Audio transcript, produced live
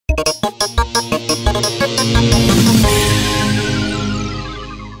Back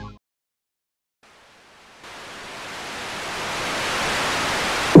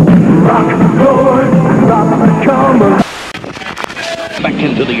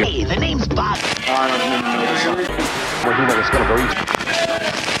into the... Hey, the name's Bob. Well, you know it's gonna go easy.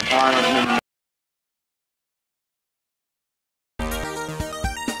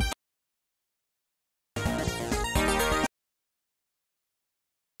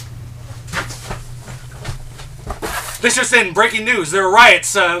 This just in, breaking news. There are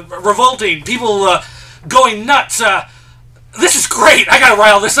riots, revolting, people going nuts. This is great. I gotta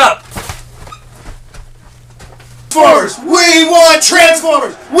rile this up. Transformers! We want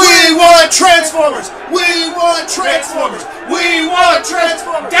Transformers! We want Transformers! We want Transformers! We want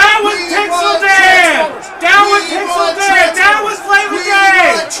Transformers! Down with Pixel Dan! Down with Pixel Dan! Down with Flavor Day!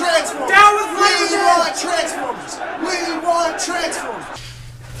 We want Transformers! Down with Flavor Day! We want Transformers! We want Transformers!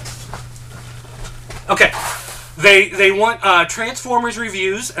 Okay. They want Transformers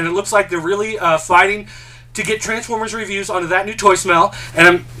reviews, and it looks like they're really fighting to get Transformers reviews onto that new toy smell.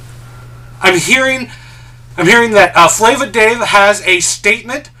 And I'm hearing that Flava Dave has a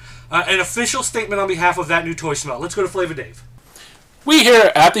statement, an official statement on behalf of that new toy smell. Let's go to Flava Dave. We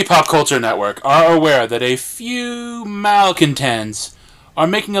here at the Pop Culture Network are aware that a few malcontents are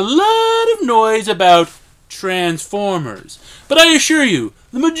making a lot of noise about Transformers. But I assure you,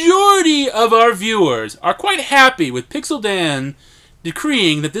 the majority of our viewers are quite happy with Pixel Dan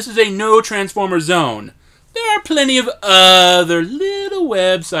decreeing that this is a no Transformer zone. There are plenty of other little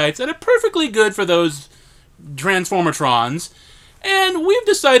websites that are perfectly good for those Transformatrons, and we've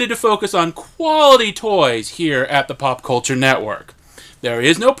decided to focus on quality toys here at the Pop Culture Network. There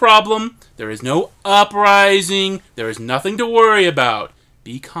is no problem, there is no uprising, there is nothing to worry about.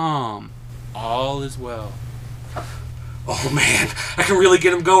 Be calm. All is well. Oh man, I can really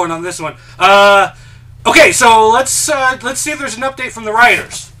get him going on this one. Okay, so let's see if there's an update from the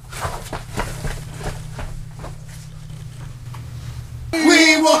rioters.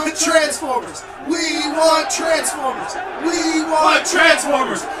 We want Transformers! We want Transformers! We want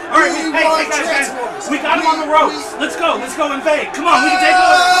Transformers! All right, hey guys, we got him on the ropes. Let's go invade. Come on, we can take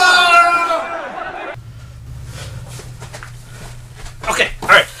over. Okay, all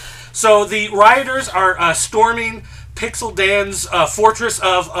right. So the rioters are storming Pixel Dan's Fortress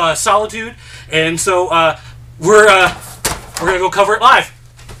of Solitude, and so we're gonna go cover it live.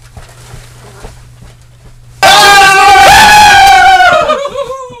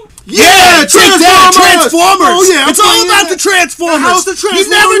 Yeah, take that, Transformers! Oh yeah, it's all about the Transformers. How's the Transformers?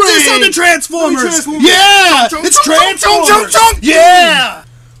 You never diss on the Transformers. Yeah, it's Transformers. Yeah.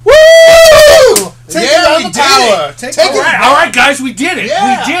 Woo! Yeah, we did it. Take it. All right, guys, we did it.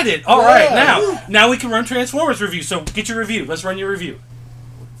 Yeah. We did it. All right, now we can run Transformers review. So get your review. Let's run your review.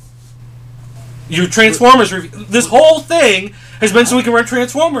 Your Transformers review. This whole thing has been so we can run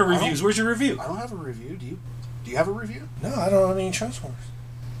Transformer reviews. Where's your review? I don't have a review. Do you have a review? No, I don't have any Transformers.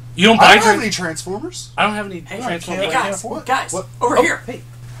 You don't buy I don't have any Transformers. I don't have any Transformers. Hey guys, over here. Hey.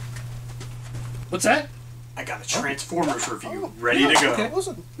 What's that? I got a Transformers review ready to go. Okay,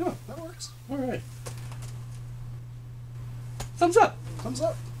 listen, no, that works. All right. Thumbs up. Thumbs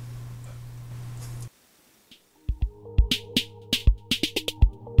up.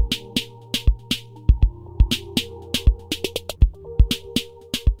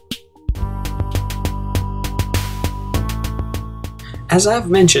 As I've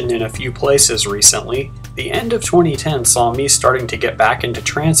mentioned in a few places recently, the end of 2010 saw me starting to get back into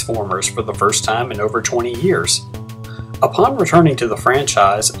Transformers for the first time in over 20 years. Upon returning to the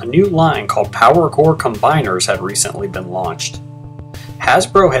franchise, a new line called Power Core Combiners had recently been launched.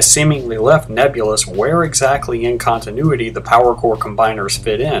 Hasbro has seemingly left nebulous where exactly in continuity the Power Core Combiners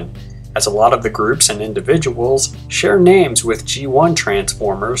fit in, as a lot of the groups and individuals share names with G1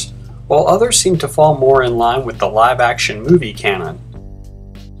 Transformers, while others seem to fall more in line with the live-action movie canon.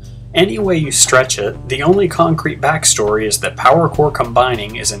 Any way you stretch it, the only concrete backstory is that Power Core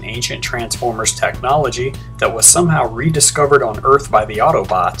Combining is an ancient Transformers technology that was somehow rediscovered on Earth by the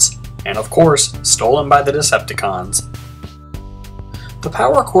Autobots, and of course, stolen by the Decepticons. The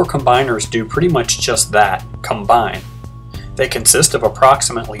Power Core Combiners do pretty much just that, combine. They consist of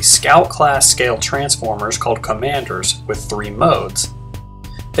approximately Scout-class scale Transformers called Commanders with 3 modes.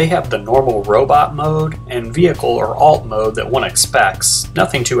 They have the normal robot mode and vehicle or alt mode that one expects,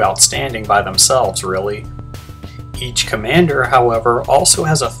 nothing too outstanding by themselves really. Each commander, however, also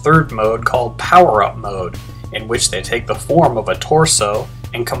has a third mode called power-up mode, in which they take the form of a torso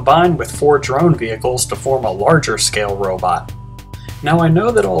and combine with 4 drone vehicles to form a larger scale robot. Now I know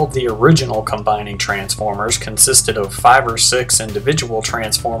that all of the original combining Transformers consisted of 5 or 6 individual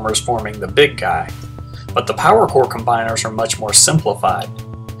Transformers forming the big guy, but the Power Core combiners are much more simplified.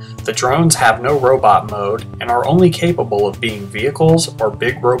 The drones have no robot mode and are only capable of being vehicles or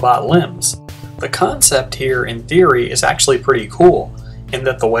big robot limbs. The concept here, in theory, is actually pretty cool, in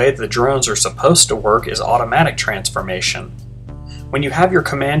that the way the drones are supposed to work is automatic transformation. When you have your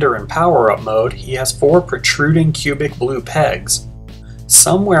commander in power-up mode, he has 4 protruding cubic blue pegs.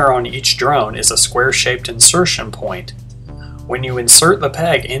 Somewhere on each drone is a square-shaped insertion point. When you insert the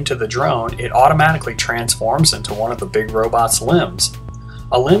peg into the drone, it automatically transforms into one of the big robot's limbs.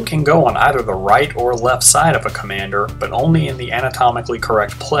 A limb can go on either the right or left side of a commander, but only in the anatomically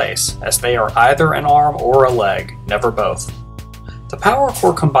correct place, as they are either an arm or a leg, never both. The Power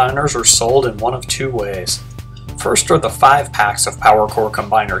Core combiners are sold in one of 2 ways. First are the 5 packs of Power Core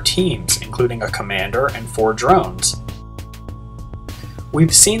combiner teams, including a commander and 4 drones.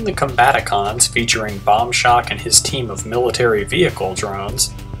 We've seen the Combaticons featuring Bombshock and his team of military vehicle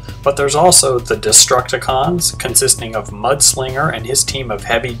drones, but there's also the Destructicons, consisting of Mudslinger and his team of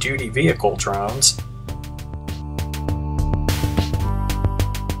heavy-duty vehicle drones,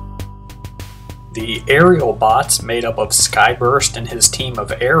 the Aerial Bots made up of Skyburst and his team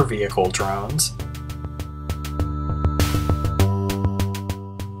of air vehicle drones,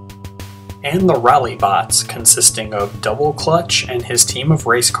 and the Rally Bots, consisting of Double Clutch and his team of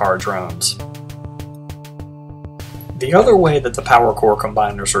race car drones. The other way that the Power Core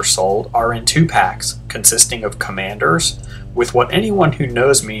combiners are sold are in 2 packs, consisting of commanders, with what anyone who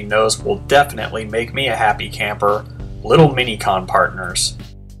knows me knows will definitely make me a happy camper, little Minicon partners.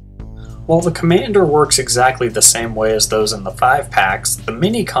 While the commander works exactly the same way as those in the 5 packs, the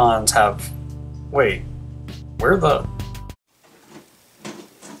Minicons have... Wait, where the...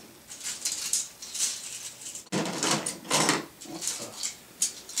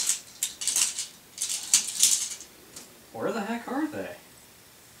 Where the heck are they?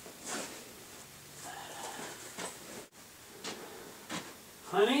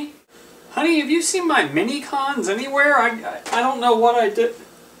 Honey? Honey, have you seen my Minicons anywhere? I don't know what I did.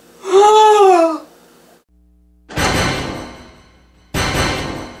 Oh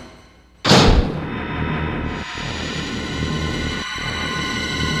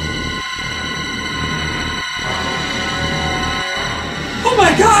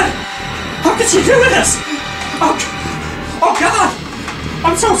my God! How could you do this? Oh God!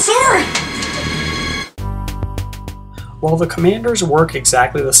 I'm so sorry! While the commanders work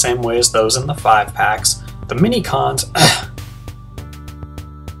exactly the same way as those in the 5 packs, the Minicons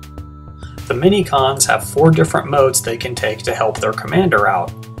have 4 different modes they can take to help their commander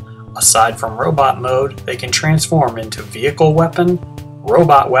out. Aside from robot mode, they can transform into vehicle weapon,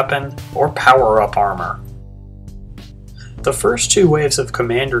 robot weapon, or power-up armor. The first 2 waves of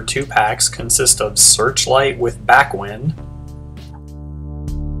Commander 2 packs consist of Searchlight with Backwind,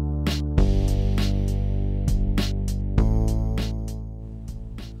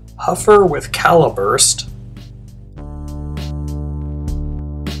 Huffer with Caliburst,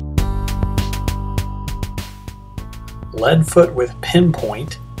 Leadfoot with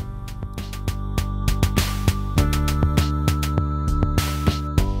Pinpoint,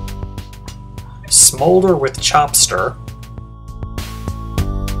 Smolder with Chopster,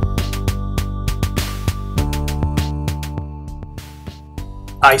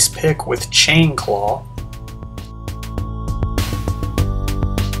 Ice Pick with Chain Claw,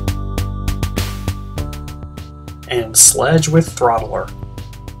 and Sledge with Throttler.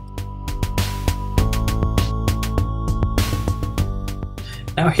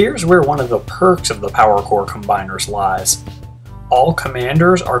 Now here's where one of the perks of the Power Core combiners lies. All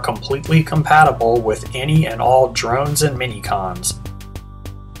commanders are completely compatible with any and all drones and Minicons.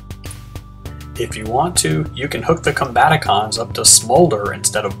 If you want to, you can hook the Combaticons up to Smolder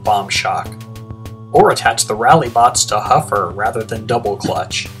instead of Bombshock, or attach the Rally Bots to Huffer rather than Double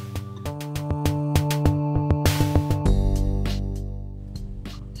Clutch.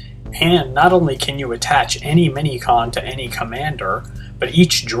 And not only can you attach any Minicon to any commander, but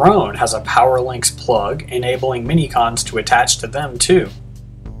each drone has a PowerLinks plug, enabling Minicons to attach to them too.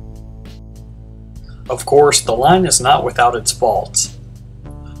 Of course, the line is not without its faults.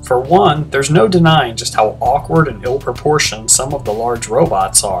 For one, there's no denying just how awkward and ill-proportioned some of the large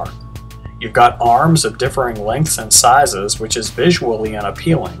robots are. You've got arms of differing lengths and sizes, which is visually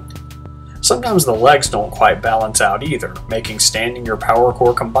unappealing. Sometimes the legs don't quite balance out either, making standing your Power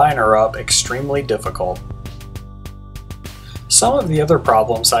Core combiner up extremely difficult. Some of the other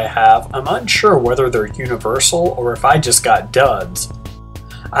problems I have, I'm unsure whether they're universal or if I just got duds.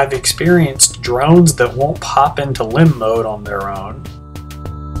 I've experienced drones that won't pop into limb mode on their own.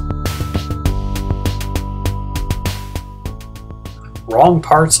 Wrong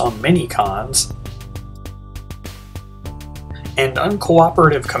parts on mini-cons. And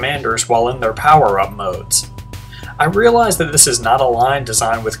uncooperative commanders while in their power-up modes. I realize that this is not a line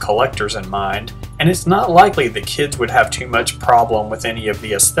designed with collectors in mind, and it's not likely that kids would have too much problem with any of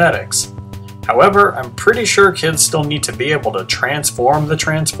the aesthetics. However, I'm pretty sure kids still need to be able to transform the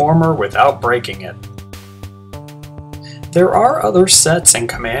Transformer without breaking it. There are other sets and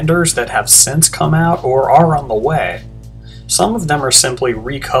commanders that have since come out or are on the way. Some of them are simply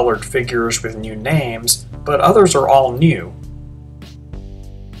recolored figures with new names, but others are all new.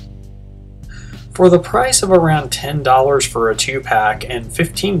 For the price of around $10 for a 2-pack and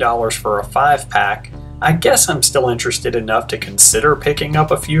 $15 for a 5-pack, I guess I'm still interested enough to consider picking up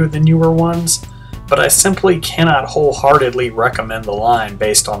a few of the newer ones, but I simply cannot wholeheartedly recommend the line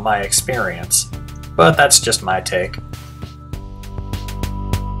based on my experience. But that's just my take.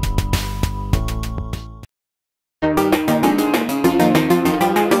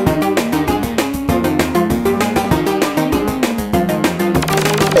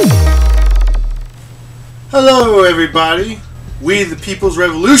 Hello, everybody. We, the People's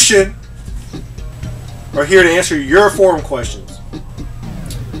Revolution, are here to answer your forum questions.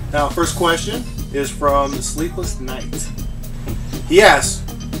 Now, first question is from the Sleepless Knight. He asks,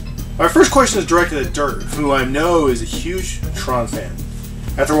 my first question is directed at Dirt, who I know is a huge Tron fan.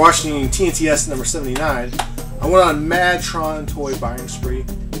 After watching TNTS number 79, I went on a mad Tron toy buying spree,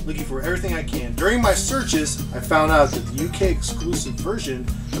 looking for everything I can. During my searches, I found out that the UK exclusive version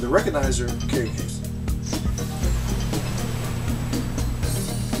of the Recognizer carry case.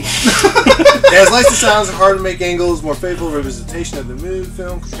 It has lights and sounds and hard to make angles, more faithful representation of the movie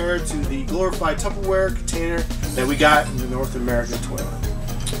film compared to the glorified Tupperware container that we got in the North American toy line.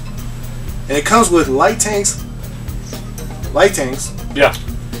 And it comes with light tanks. Yeah.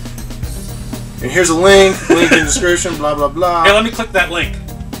 And here's a link in the description, blah blah blah. Hey, let me click that link.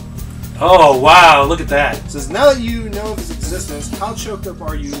 Oh, wow, look at that. It says, now that you know of its existence, how choked up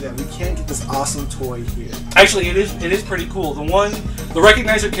are you that we can't get this awesome toy here? Actually, it is pretty cool. The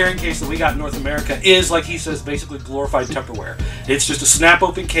Recognizer carrying case that we got in North America is, like he says, basically glorified Tupperware. It's just a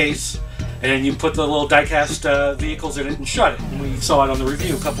snap-open case, and you put the little die-cast vehicles in it and shut it. And we saw it on the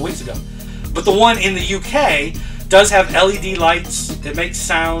review a couple weeks ago. But the one in the UK does have LED lights, it makes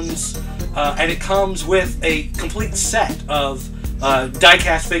sounds, and it comes with a complete set of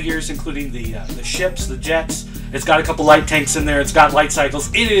die-cast figures, including the ships, the jets. It's got a couple light tanks in there. It's got light cycles.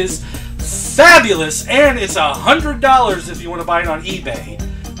 It is fabulous, and it's $100 if you want to buy it on eBay.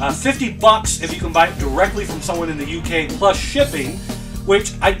 $50 if you can buy it directly from someone in the UK plus shipping,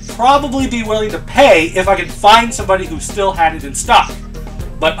 which I'd probably be willing to pay if I could find somebody who still had it in stock.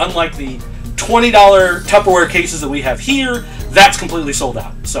 But unlike the $20 Tupperware cases that we have here, that's completely sold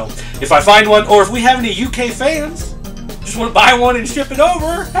out. So if I find one, or if we have any UK fans, just want to buy one and ship it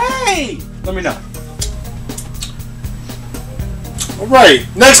over, hey, let me know. Alright,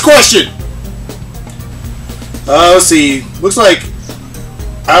 next question. Let's see. Looks like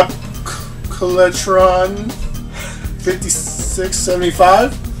Apcolatron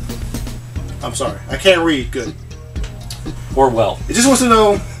 5675. I'm sorry, I can't read good. Or well. It just wants to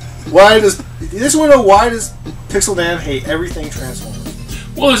know why does Pixel Dan hate everything Transformers?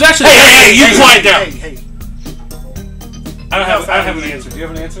 Well, there's actually... Hey, you quiet down. Hey. I don't have an answer. Do you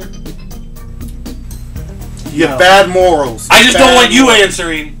have an answer? You have bad morals. I just don't want you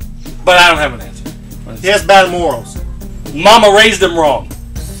answering, but I don't have an answer. He has bad morals. Mama raised him wrong.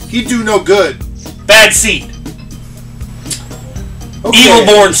 He do no good. Bad seed. Okay.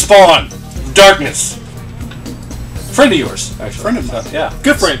 Evil-born spawn. Darkness. Friend of yours, actually. Friend of mine. Yeah.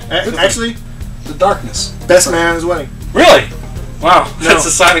 Good friend. Actually, The darkness. best man at his wedding. Really? Wow. No. That's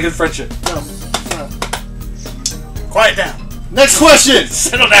a sign of good friendship. No. Quiet down. Next question.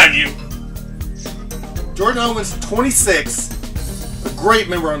 Settle down, you. Jordan Owens, 26, a great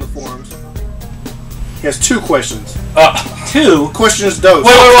member on the forums. He has two questions. Two? Question is dose.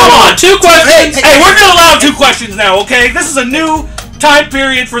 Wait, come on. Two questions? Hey, Hey, we're going to allow two questions now, okay? This is a new time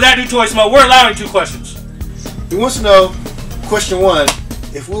period for that new toy smell. We're allowing two questions. He wants to know, question one,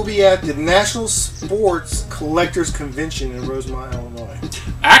 if we'll be at the National Sports Collectors Convention in Rosemont, Illinois.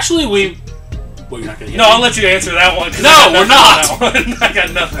 Actually, well, you're not going to get No, I'll let you answer that one. 'cause No, I got we're nothing on that one. I got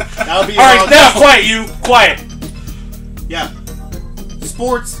nothing. That'll be All right, all- now quiet, you. Quiet. Yeah.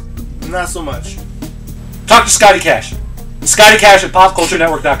 Sports, not so much. Talk to Scotty Cash. Scotty Cash at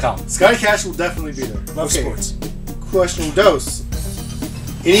popculturenetwork.com. Scotty Cash will definitely be there. Love sports. Question dose.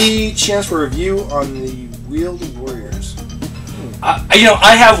 Any chance for a review on the Wheeled Warriors?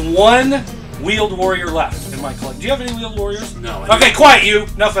 I have one Wheeled Warrior left in my collection. Do you have any Wheeled Warriors? No. Okay, quiet you.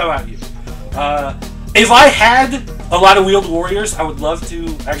 Enough about you. If I had a lot of Wheeled Warriors, I would love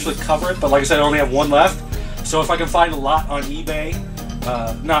to actually cover it, but like I said, I only have one left. So if I can find a lot on eBay,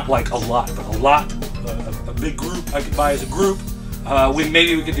 not like a lot, but a lot, a big group I could buy as a group,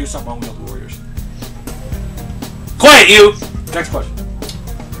 maybe we could do something on Wheeled Warriors. Quiet you! Next question.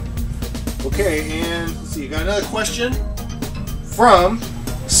 Okay, and let's see, got another question from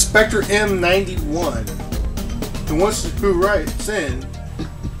Spectre M91, who writes in,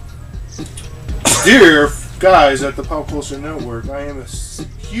 Dear guys at the Pop Culture Network, I am a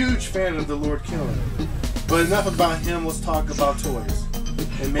huge fan of the Lord Killer, but enough about him. Let's talk about toys.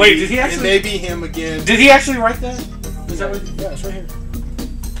 And maybe, Wait, did he actually? And maybe him again. Did he actually write that? Is that what? Yeah, it's right here.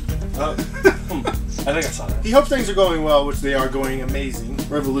 Oh, I think I saw that. He hopes things are going well, which they are going amazing.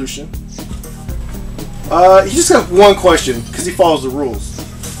 Revolution. He just got one question because he follows the rules.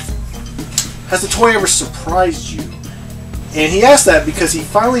 Has the toy ever surprised you? And he asked that because he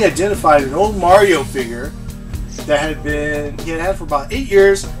finally identified an old Mario figure that he had had for about 8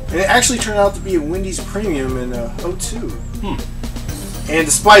 years, and it actually turned out to be a Wendy's Premium in 02. And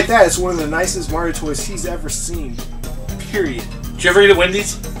despite that, it's one of the nicest Mario toys he's ever seen. Period. Did you ever eat at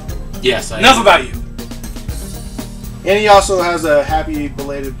Wendy's? Yes. Enough about you. And he also has a happy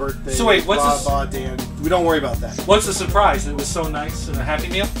belated birthday. So wait, what's this? Blah, Dan. We don't worry about that. What's the surprise? It was so nice and a Happy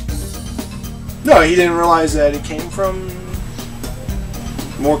Meal? No, he didn't realize that it came from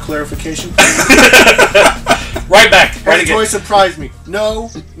more clarification. Right back. Right, Right the again. toy surprised me. No,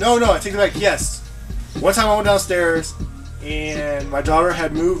 I take it back. Yes. One time I went downstairs and my daughter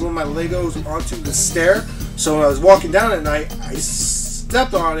had moved one of my Legos onto the stair. So when I was walking down at night, I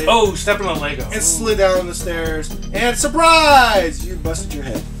stepped on it. Oh, stepping on Lego. And slid down the stairs. And surprise! You busted your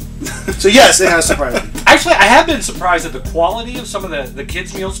head. So yes, it has surprised me. Actually, I have been surprised at the quality of some of the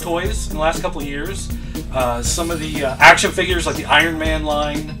kids' meals toys in the last couple of years. Some of the action figures, like the Iron Man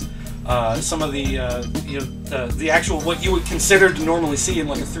line. Some of the actual what you would consider to normally see in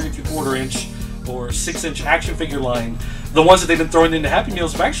like a 3 3/4 inch or 6-inch action figure line. The ones that they've been throwing into Happy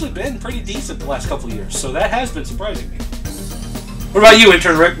Meals have actually been pretty decent the last couple of years. So that has been surprising me. What about you,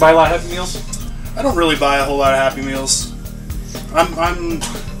 intern Rick? Buy a lot of Happy Meals? I don't really buy a whole lot of Happy Meals.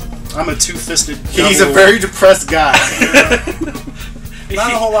 I'm a two-fisted. He's a very depressed guy.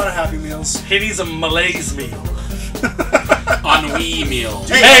 Not a whole lot of Happy Meals. He needs a Malaise meal. Ennui meal.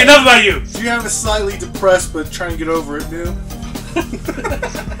 Hey, enough about you. Do you have a slightly depressed but trying to get over it, dude?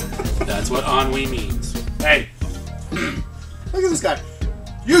 That's what ennui means. Hey, Look at this guy.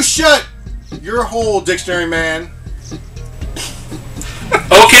 You shut your hole, dictionary man.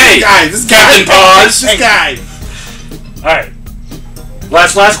 Okay, This Captain guy. Pause. This guy. all right.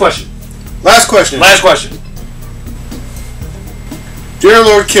 Last question. Last question. Last question. Dear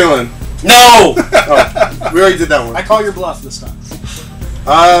Lord Killen. No. Oh, we already did that one. I call your bluff this time.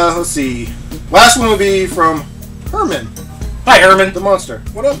 Let's see. Last one will be from Herman, Hi, Herman. the monster.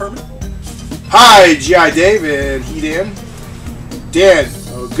 What up, Herman? Hi, G.I. Dave and he Dan. Dan,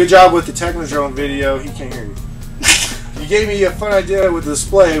 good job with the Technodrome video. He can't hear you. You gave me a fun idea with the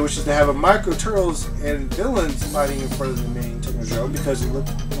display, which is to have a micro turtles and villains fighting in front of the main Technodrome because it looked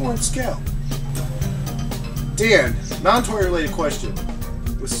more in scale. Dan, non-toy related question.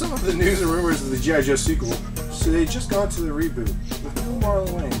 With some of the news and rumors of the G.I. Joe sequel, so they just got to the reboot with no Marlon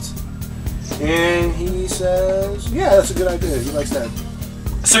Wayans. And he says, yeah, that's a good idea. He likes that.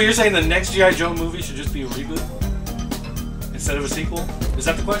 So you're saying the next G.I. Joe movie should just be a reboot instead of a sequel? Is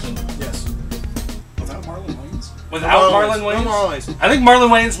that the question? Yes. Without Marlon Wayans? Without Marlon Wayans? No Marlon Wayans. I think Marlon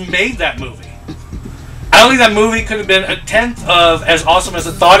Wayans made that movie. I don't think that movie could have been a tenth of as awesome as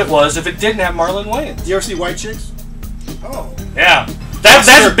it thought it was if it didn't have Marlon Wayans. Do you ever see White Chicks? Oh. Yeah. That's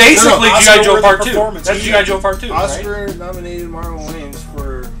basically G.I. Joe Oscar-worthy Part 2. performance. That's G.I. Joe Part 2, right? Oscar-nominated Marlon Wayans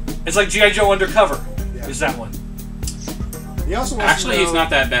for... It's like G.I. Joe Undercover. Yeah. Is that one? He also wants Actually, to know, he's not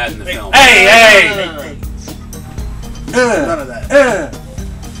that bad in the film. Hey! None of that.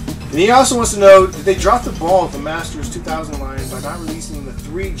 And he also wants to know, did they drop the ball at the Masters 2000 line by not releasing the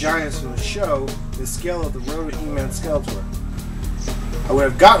 3 giants from the show in the scale of the Road to He-Man Skeletor? I would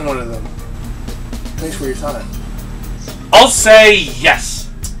have gotten one of them. Thanks for your time. I'll say yes.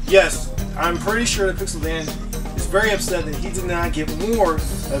 Yes, I'm pretty sure that Pixel Dan is very upset that he did not get more of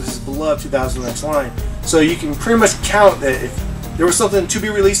his beloved 2000X line. So you can pretty much count that if there was something to be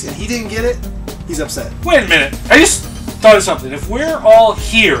released and he didn't get it, he's upset. Wait a minute. I just thought of something. If we're all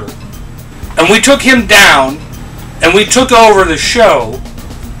here and we took him down and we took over the show,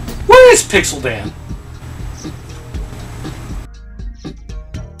 where is Pixel Dan?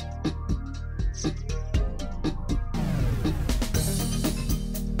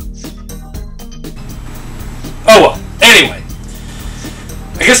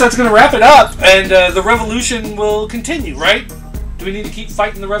 I guess that's going to wrap it up, and the revolution will continue, right? Do we need to keep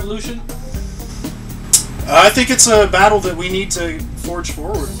fighting the revolution? I think it's a battle that we need to forge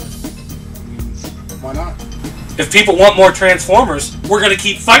forward with. I mean, why not? If people want more Transformers, we're going to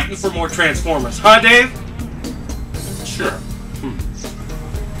keep fighting for more Transformers. Huh, Dave? Sure.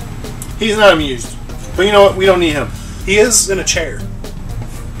 He's not amused. But you know what? We don't need him. He is in a chair.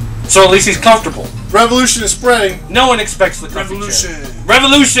 So at least he's comfortable. Revolution is spreading. No one expects the comfy Revolution. chair.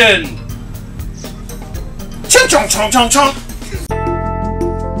 Revolution! Chomp, chomp, chomp, chomp, chomp.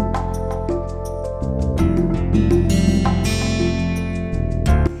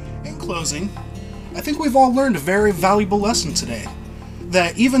 In closing, I think we've all learned a very valuable lesson today.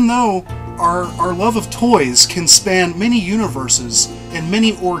 That even though our love of toys can span many universes and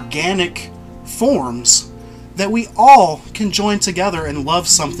many organic forms, that we all can join together and love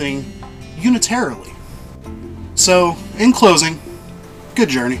something unitarily. So, in closing, good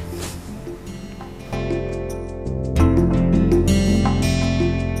journey.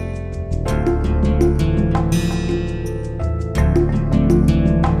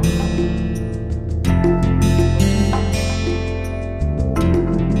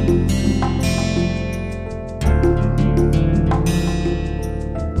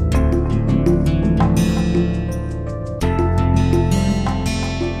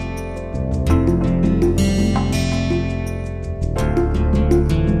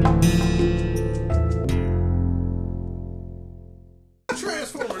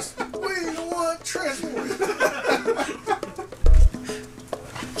 Transformers. We want Transformers.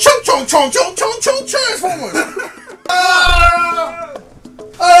 Chomp, chomp, chomp, chomp, chomp, chomp, Transformers.